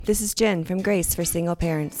This is Jen from Grace for Single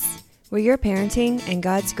Parents, where your parenting and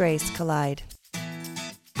God's grace collide.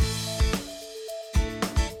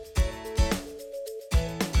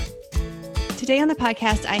 Today on the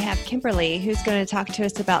podcast, I have Kimberly, who's going to talk to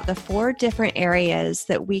us about the 4 different areas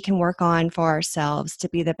that we can work on for ourselves to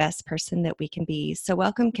be the best person that we can be. So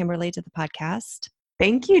welcome, Kimberly, to the podcast.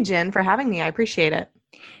 Thank you, Jen, for having me. I appreciate it.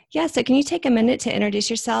 Yeah, so can you take a minute to introduce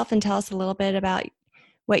yourself and tell us a little bit about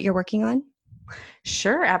what you're working on?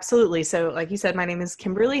 Sure, absolutely. So like you said, my name is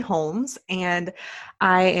Kimberly Holmes, and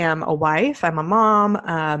I am a wife. I'm a mom.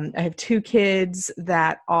 I have 2 kids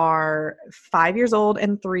that are 5 years old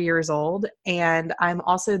and 3 years old. And I'm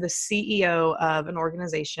also the CEO of an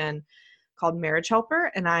organization called Marriage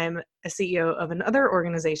Helper, and I'm a CEO of another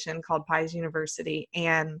organization called Pies University.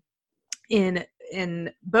 And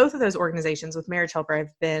in both of those organizations with Marriage Helper,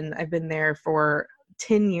 I've been there for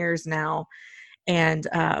 10 years now. And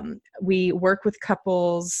we work with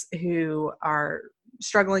couples who are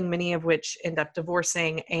struggling, many of which end up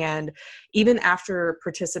divorcing. And even after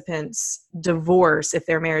participants divorce, if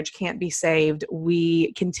their marriage can't be saved,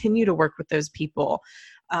 we continue to work with those people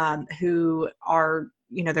who are,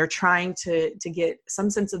 they're trying to get some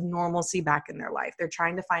sense of normalcy back in their life. They're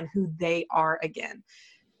trying to find who they are again.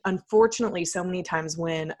 Unfortunately, so many times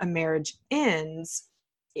when a marriage ends,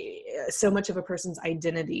 so much of a person's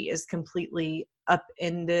identity is completely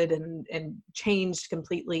upended and changed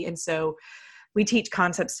completely. And so we teach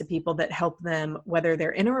concepts to people that help them, whether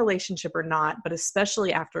they're in a relationship or not, but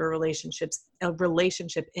especially after a relationship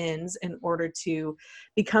ends, in order to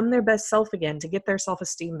become their best self again, to get their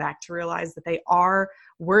self-esteem back, to realize that they are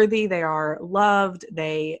worthy, they are loved,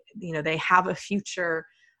 they have a future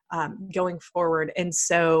going forward. And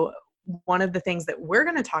so one of the things that we're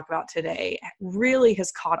going to talk about today really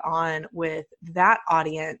has caught on with that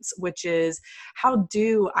audience, which is, how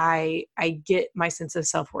do I get my sense of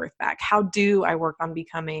self-worth back? How do I work on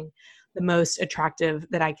becoming the most attractive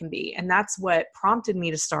that I can be? And that's what prompted me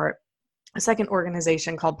to start a second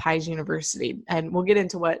organization called Pies University. And we'll get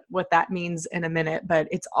into what that means in a minute, but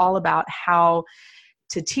it's all about how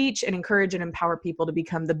to teach and encourage and empower people to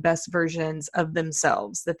become the best versions of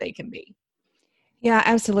themselves that they can be. Yeah,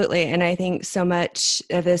 absolutely. And I think so much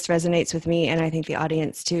of this resonates with me, and I think the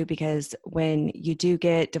audience too, because when you do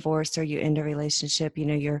get divorced or you end a relationship,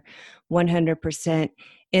 you're 100%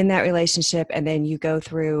 in that relationship, and then you go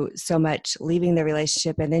through so much leaving the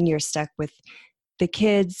relationship, and then you're stuck with the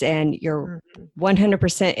kids and you're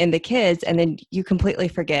 100% in the kids, and then you completely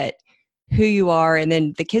forget who you are, and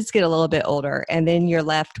then the kids get a little bit older, and then you're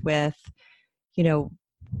left with,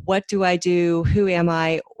 what do I do? Who am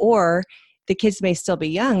I? Or the kids may still be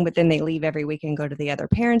young, but then they leave every week and go to the other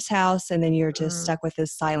parent's house. And then you're just stuck with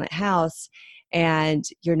this silent house, and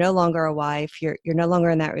you're no longer a wife. You're no longer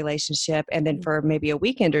in that relationship. And then for maybe a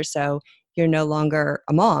weekend or so, you're no longer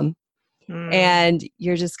a mom. And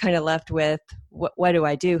you're just kind of left with, what do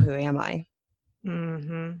I do? Who am I?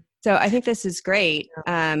 Mm-hmm. So I think this is great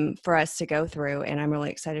for us to go through. And I'm really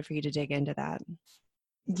excited for you to dig into that.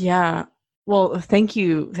 Yeah. Well, thank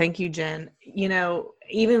you. Thank you, Jen.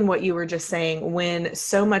 Even what you were just saying, when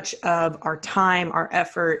so much of our time, our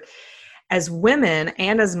effort as women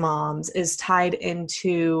and as moms is tied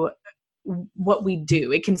into what we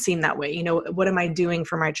do, it can seem that way. What am I doing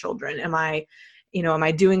for my children? Am I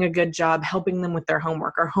doing a good job helping them with their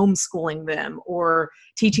homework, or homeschooling them, or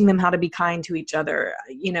teaching them how to be kind to each other?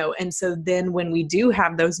 And so then when we do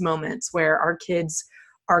have those moments where our kids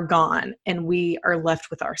are gone and we are left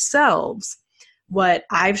with ourselves, what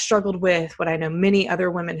I've struggled with, what I know many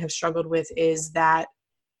other women have struggled with, is that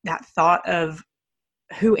thought of,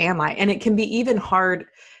 who am I? And it can be even hard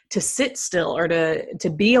to sit still or to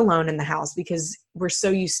be alone in the house, because we're so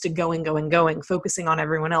used to going, focusing on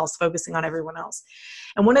everyone else.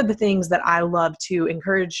 And one of the things that I love to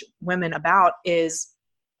encourage women about is,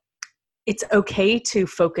 it's okay to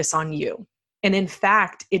focus on you. And in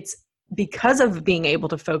fact, it's because of being able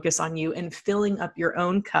to focus on you and filling up your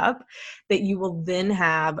own cup that you will then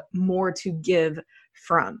have more to give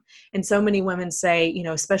from. And so many women say,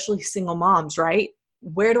 especially single moms, right?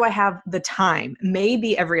 Where do I have the time?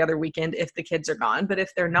 Maybe every other weekend if the kids are gone, but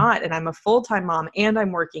if they're not, and I'm a full-time mom and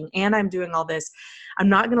I'm working and I'm doing all this, I'm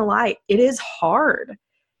not going to lie, it is hard.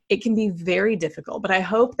 It can be very difficult, but I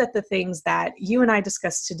hope that the things that you and I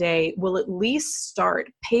discussed today will at least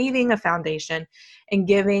start paving a foundation and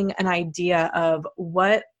giving an idea of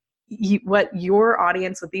what your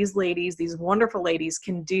audience, with these ladies, these wonderful ladies,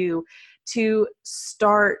 can do to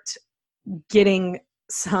start getting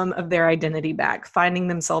some of their identity back, finding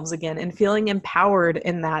themselves again, and feeling empowered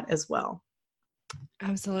in that as well.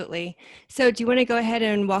 Absolutely. So, do you want to go ahead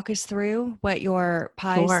and walk us through what your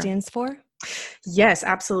PIE Sure. stands for? Yes,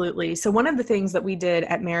 absolutely. So one of the things that we did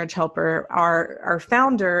at Marriage Helper, our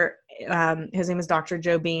founder, his name is Dr.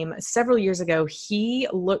 Joe Beam. Several years ago, he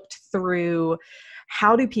looked through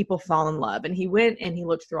how do people fall in love, and he went and he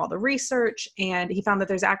looked through all the research, and he found that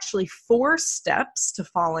there's actually 4 steps to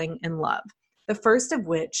falling in love. The first of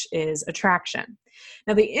which is attraction.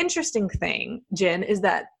 Now, the interesting thing, Jen, is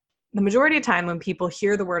that the majority of time when people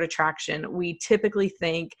hear the word attraction, we typically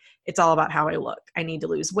think it's all about how I look. I need to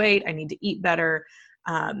lose weight. I need to eat better.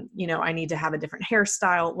 I need to have a different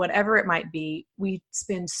hairstyle, whatever it might be. We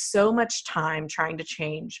spend so much time trying to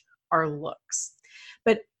change our looks.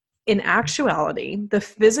 But in actuality, the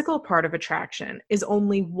physical part of attraction is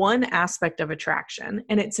only one aspect of attraction,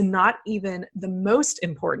 and it's not even the most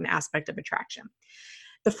important aspect of attraction.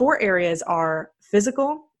 The 4 areas are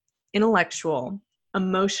physical, intellectual,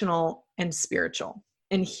 emotional, and spiritual.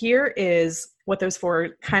 And here is what those 4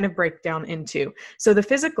 kind of break down into. So the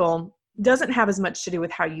physical doesn't have as much to do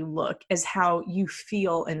with how you look as how you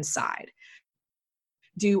feel inside.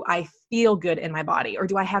 Do I feel good in my body, or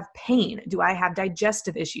do I have pain? Do I have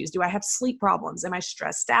digestive issues? Do I have sleep problems? Am I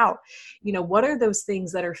stressed out? What are those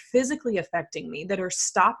things that are physically affecting me, that are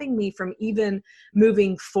stopping me from even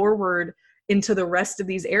moving forward into the rest of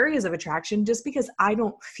these areas of attraction, just because I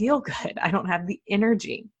don't feel good? I don't have the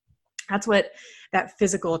energy. That's what that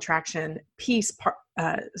physical attraction piece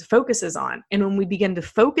focuses on. And when we begin to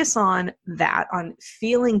focus on that, on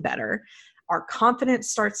feeling better, our confidence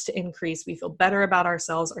starts to increase. We feel better about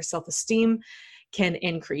ourselves. Our self-esteem can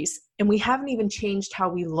increase. And we haven't even changed how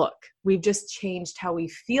we look. We've just changed how we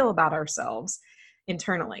feel about ourselves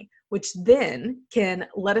internally, which then can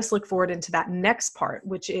let us look forward into that next part,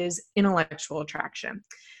 which is intellectual attraction.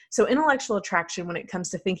 So intellectual attraction, when it comes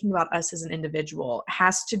to thinking about us as an individual,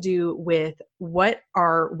 has to do with what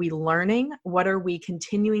are we learning? What are we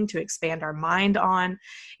continuing to expand our mind on?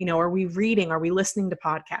 Are we reading? Are we listening to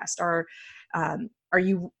podcasts? Are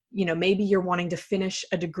you, maybe you're wanting to finish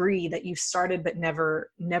a degree that you started but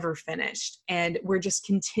never finished. And we're just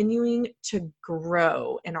continuing to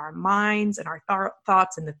grow in our minds and our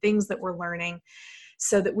thoughts and the things that we're learning,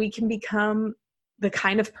 so that we can become the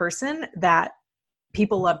kind of person that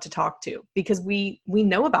people love to talk to, because we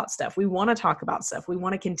know about stuff. We want to talk about stuff. We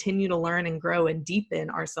want to continue to learn and grow and deepen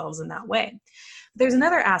ourselves in that way. There's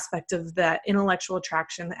another aspect of that intellectual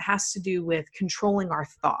attraction that has to do with controlling our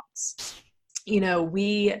thoughts.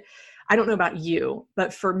 I don't know about you,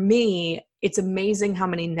 but for me, it's amazing how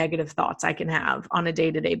many negative thoughts I can have on a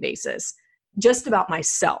day-to-day basis, just about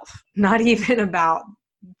myself, not even about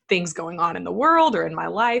things going on in the world or in my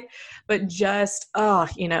life, but just,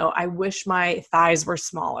 I wish my thighs were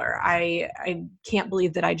smaller. I can't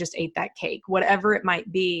believe that I just ate that cake. Whatever it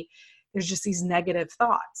might be, there's just these negative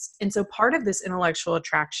thoughts. And so part of this intellectual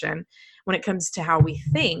attraction, when it comes to how we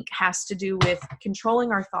think, has to do with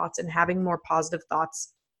controlling our thoughts and having more positive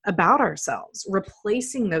thoughts about ourselves,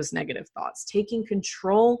 replacing those negative thoughts, taking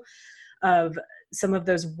control of some of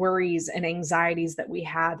those worries and anxieties that we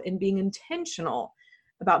have, and being intentional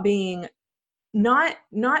about being not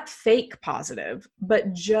fake positive,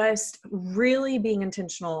 but just really being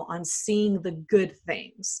intentional on seeing the good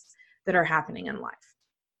things that are happening in life.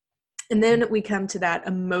 And then we come to that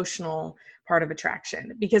emotional part of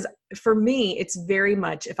attraction, because for me, it's very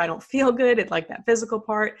much, if I don't feel good, it's like that physical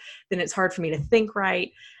part, then it's hard for me to think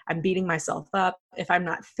right. I'm beating myself up. If I'm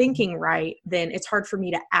not thinking right, then it's hard for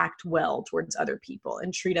me to act well towards other people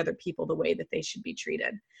and treat other people the way that they should be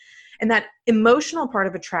treated. And that emotional part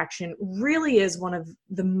of attraction really is one of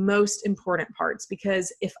the most important parts,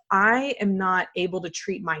 because if I am not able to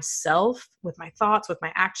treat myself with my thoughts, with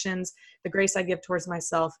my actions, the grace I give towards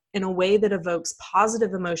myself in a way that evokes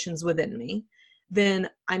positive emotions within me, then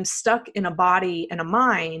I'm stuck in a body and a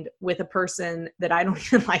mind with a person that I don't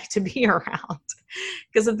even like to be around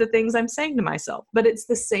because of the things I'm saying to myself. But it's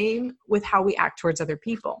the same with how we act towards other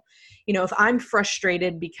people. If I'm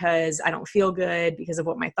frustrated because I don't feel good because of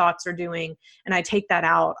what my thoughts are doing, and I take that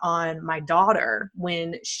out on my daughter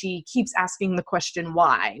when she keeps asking the question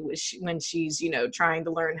why, when she's, trying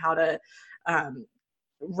to learn how to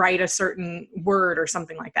write a certain word or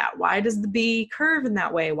something like that. Why does the B curve in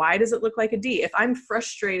that way? Why does it look like a D? If I'm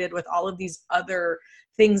frustrated with all of these other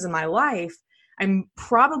things in my life, I'm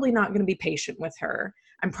probably not going to be patient with her.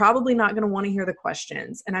 I'm probably not going to want to hear the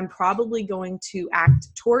questions. And I'm probably going to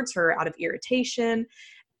act towards her out of irritation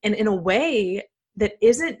and in a way that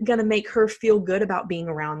isn't going to make her feel good about being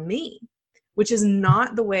around me, which is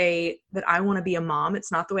not the way that I want to be a mom.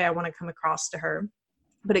 It's not the way I want to come across to her.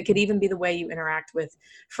 But it could even be the way you interact with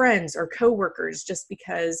friends or coworkers, just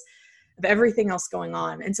because of everything else going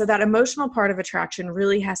on. And so that emotional part of attraction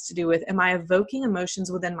really has to do with, am I evoking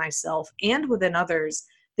emotions within myself and within others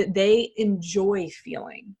that they enjoy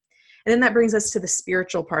feeling? And then that brings us to the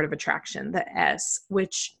spiritual part of attraction, the S,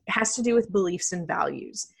 which has to do with beliefs and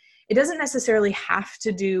values. It doesn't necessarily have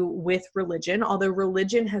to do with religion, although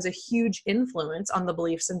religion has a huge influence on the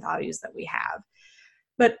beliefs and values that we have.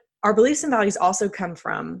 But our beliefs and values also come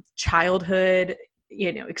from childhood,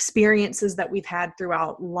 experiences that we've had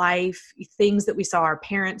throughout life, things that we saw our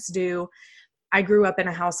parents do. I grew up in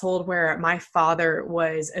a household where my father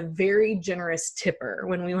was a very generous tipper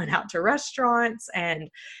when we went out to restaurants. And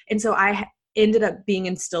so I ended up being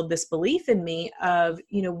instilled this belief in me of,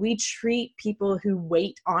 we treat people who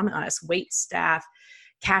wait on us, wait staff,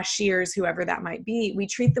 cashiers, whoever that might be, we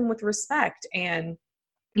treat them with respect. And,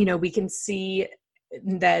 we can see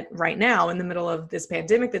that right now in the middle of this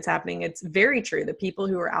pandemic that's happening, it's very true. The people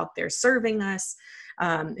who are out there serving us,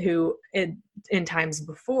 who in times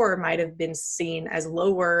before might have been seen as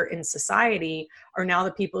lower in society, are now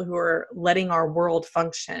the people who are letting our world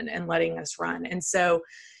function and letting us run. And so,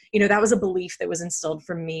 that was a belief that was instilled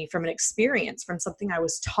from me, from an experience, from something I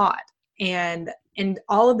was taught. And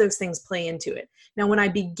all of those things play into it. Now, when I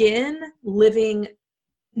begin living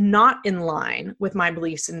not in line with my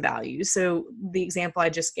beliefs and values. So the example I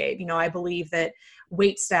just gave, I believe that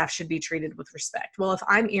wait staff should be treated with respect. Well, if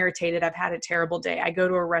I'm irritated, I've had a terrible day, I go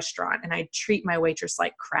to a restaurant and I treat my waitress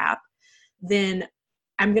like crap, then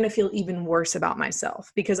I'm going to feel even worse about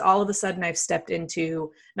myself, because all of a sudden I've stepped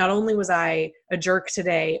into, not only was I a jerk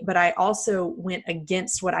today, but I also went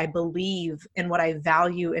against what I believe and what I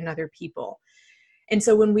value in other people. And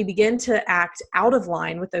so when we begin to act out of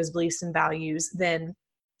line with those beliefs and values, then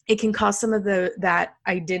it can cause some of that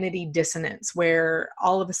identity dissonance, where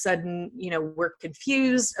all of a sudden, we're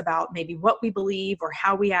confused about maybe what we believe or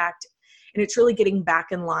how we act. And it's really getting back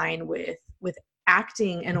in line with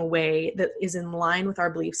acting in a way that is in line with our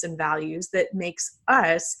beliefs and values, that makes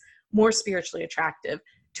us more spiritually attractive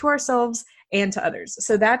to ourselves and to others.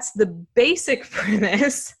 So that's the basic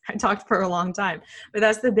premise. I talked for a long time, but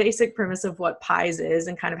that's the basic premise of what PIES is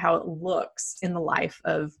and kind of how it looks in the life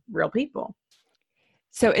of real people.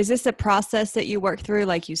 So is this a process that you work through?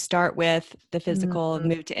 Like you start with the physical, Mm-hmm.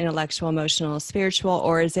 move to intellectual, emotional, spiritual,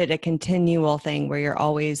 or is it a continual thing where you're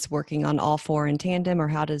always working on all four in tandem, or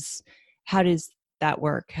how does that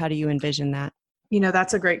work? How do you envision that?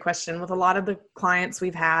 That's a great question. With a lot of the clients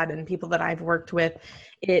we've had and people that I've worked with,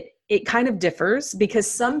 it kind of differs,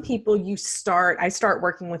 because some people I start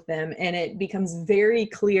working with them and it becomes very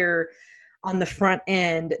clear on the front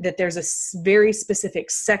end that there's a very specific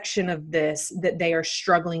section of this that they are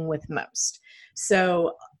struggling with most.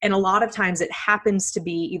 So, and a lot of times it happens to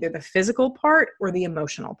be either the physical part or the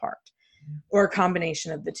emotional part, or a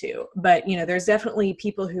combination of the two. But, there's definitely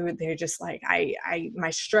people who they're just like, my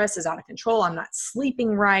stress is out of control. I'm not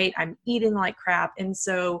sleeping right. I'm eating like crap. And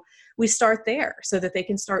so we start there so that they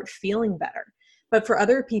can start feeling better. But for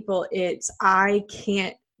other people, it's, I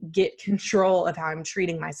can't get control of how I'm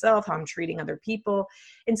treating myself, how I'm treating other people.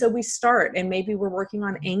 And so we start, and maybe we're working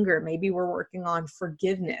on anger. Maybe we're working on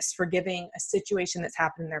forgiveness, forgiving a situation that's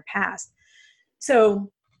happened in their past.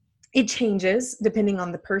 So it changes depending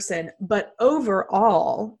on the person, but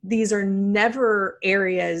overall, these are never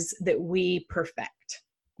areas that we perfect.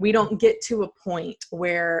 We don't get to a point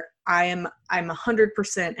where I'm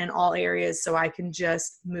 100% in all areas so I can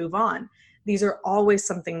just move on. These are always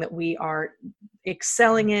something that we are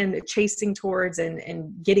excelling in, chasing towards,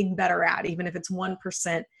 and getting better at, even if it's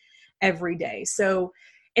 1% every day. So,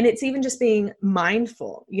 and it's even just being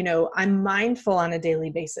mindful. I'm mindful on a daily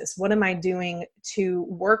basis. What am I doing to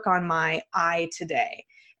work on my I today?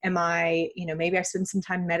 Am I, maybe I spend some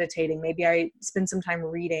time meditating. Maybe I spend some time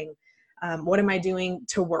reading. What am I doing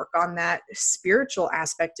to work on that spiritual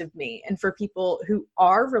aspect of me? And for people who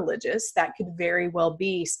are religious, that could very well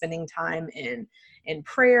be spending time in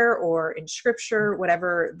prayer or in scripture,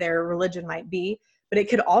 whatever their religion might be. But it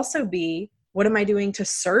could also be, what am I doing to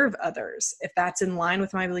serve others? If that's in line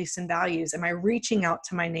with my beliefs and values, am I reaching out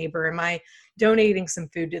to my neighbor? Am I donating some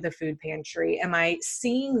food to the food pantry? Am I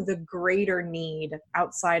seeing the greater need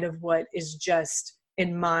outside of what is just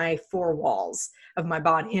in my four walls of my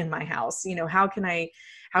body and my house? How can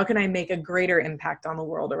I make a greater impact on the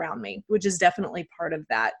world around me, which is definitely part of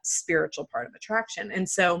that spiritual part of attraction. And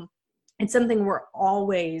so it's something we're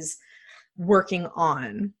always working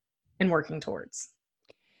on and working towards.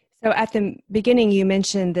 So at the beginning, you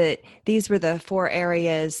mentioned that these were the four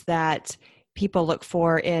areas that people look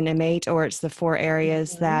for in a mate, or it's the four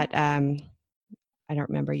areas that, I don't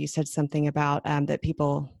remember, you said something about that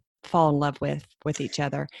people fall in love with each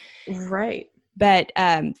other. Right. But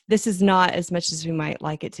this is not, as much as we might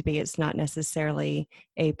like it to be, it's not necessarily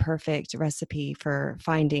a perfect recipe for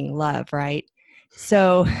finding love, right?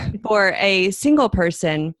 So for a single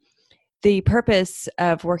person, the purpose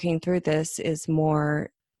of working through this is more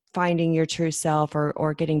finding your true self,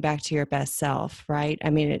 or getting back to your best self, right? I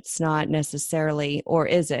mean, it's not necessarily, or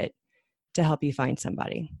is it, to help you find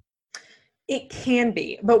somebody? It can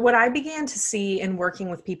be. But what I began to see in working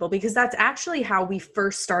with people, because that's actually how we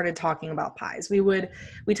first started talking about pies.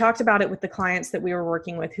 We talked about it with the clients that we were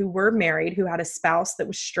working with who were married, who had a spouse that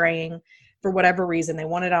was straying for whatever reason. They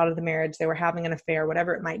wanted out of the marriage, they were having an affair,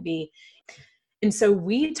 whatever it might be. And so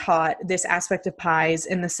we taught this aspect of pies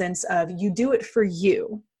in the sense of, you do it for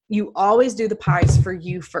you. You always do the pies for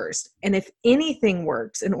you first. And if anything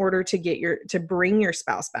works in order to bring your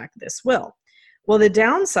spouse back, this will. Well, the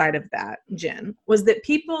downside of that, Jen, was that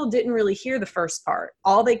people didn't really hear the first part.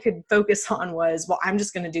 All they could focus on was, well, I'm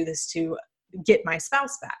just going to do this to get my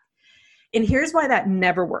spouse back. And here's why that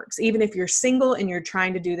never works. Even if you're single and you're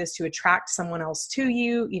trying to do this to attract someone else to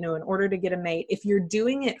you, in order to get a mate, if you're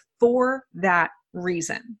doing it for that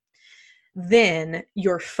reason, then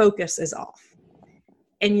your focus is off.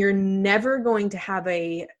 And you're never going to have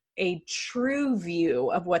a true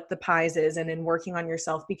view of what the pies is and in working on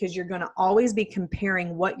yourself, because you're going to always be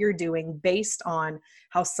comparing what you're doing based on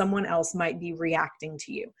how someone else might be reacting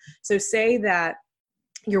to you. So say that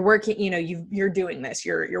you're working, you're doing this,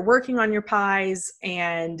 you're working on your pies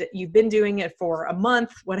and you've been doing it for a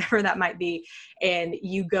month, whatever that might be. And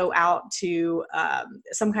you go out to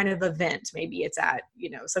some kind of event, maybe it's at,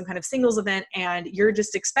 some kind of singles event, and you're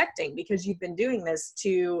just expecting, because you've been doing this,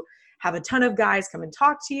 to have a ton of guys come and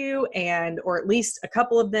talk to you, or at least a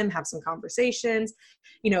couple of them have some conversations,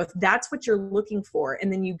 if that's what you're looking for.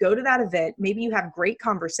 And then you go to that event, maybe you have great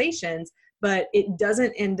conversations, but it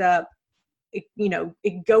doesn't end up,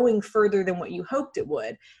 it going further than what you hoped it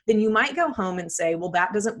would. Then you might go home and say, well,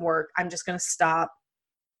 that doesn't work, I'm just going to stop.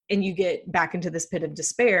 And you get back into this pit of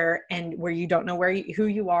despair, and where you don't know who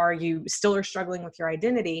you are, you still are struggling with your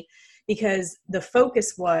identity because the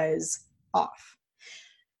focus was off.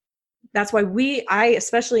 That's why I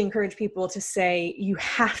especially encourage people to say, you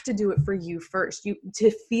have to do it for you first,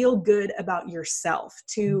 to feel good about yourself,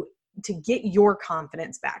 to get your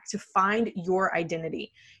confidence back, to find your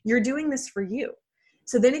identity. You're doing this for you.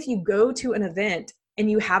 So then if you go to an event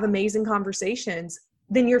and you have amazing conversations,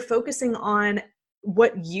 then you're focusing on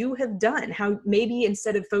what you have done, how maybe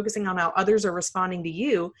instead of focusing on how others are responding to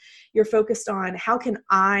you, you're focused on, how can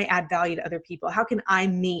I add value to other people? How can I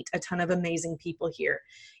meet a ton of amazing people here?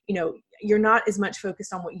 You're not as much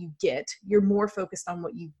focused on what you get, you're more focused on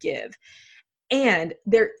what you give. And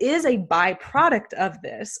there is a byproduct of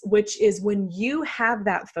this, which is when you have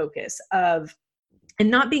that focus of,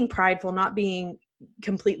 and not being prideful, not being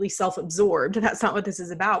completely self-absorbed, that's not what this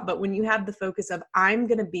is about, but when you have the focus of, I'm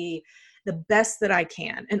going to be the best that I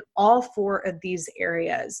can in all 4 of these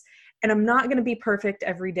areas, and I'm not going to be perfect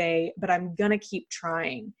every day, but I'm going to keep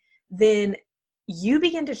trying, then you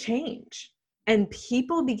begin to change and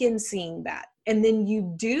people begin seeing that. And then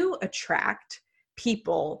you do attract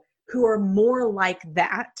people who are more like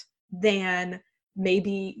that than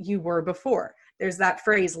maybe you were before. There's that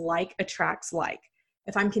phrase, like attracts like.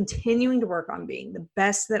 If I'm continuing to work on being the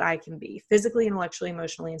best that I can be, physically, intellectually,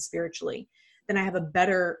 emotionally, and spiritually, then I have a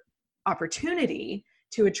better opportunity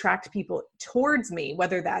to attract people towards me,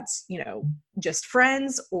 whether that's, just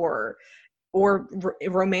friends or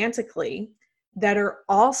romantically, that are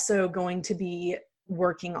also going to be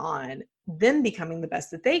working on them becoming the best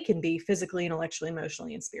that they can be, physically, intellectually,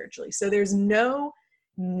 emotionally, and spiritually. So there's no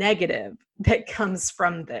negative that comes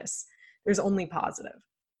from this. There's only positive.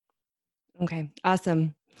 Okay,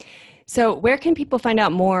 awesome. So where can people find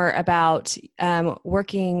out more about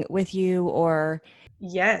working with you or?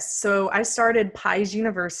 Yes. So I started Pies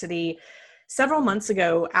University several months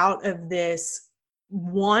ago out of this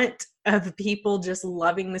want of people just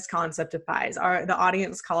loving this concept of pies. The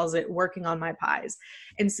audience calls it working on my pies.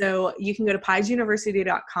 And so you can go to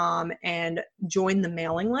piesuniversity.com and join the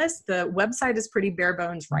mailing list. The website is pretty bare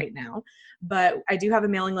bones right now, but I do have a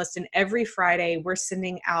mailing list, and every Friday we're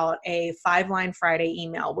sending out a 5-line Friday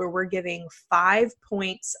email where we're giving 5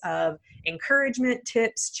 points of encouragement,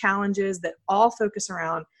 tips, challenges that all focus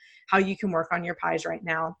around how you can work on your pies right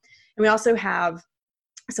now. And we also have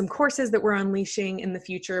some courses that we're unleashing in the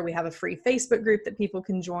future. We have a free Facebook group that people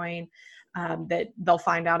can join that they'll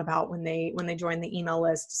find out about when they join the email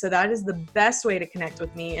list. So that is the best way to connect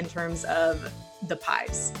with me in terms of the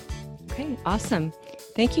pies. Okay, awesome.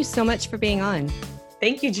 Thank you so much for being on.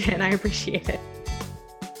 Thank you, Jen. I appreciate it.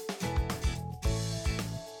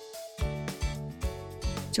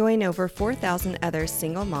 Join over 4,000 other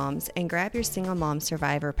single moms and grab your Single Mom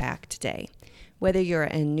Survivor Pack today. Whether you're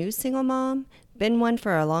a new single mom, been one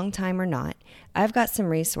for a long time or not, I've got some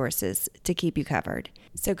resources to keep you covered.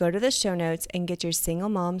 So go to the show notes and get your Single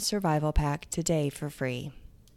Mom Survival Pack today for free.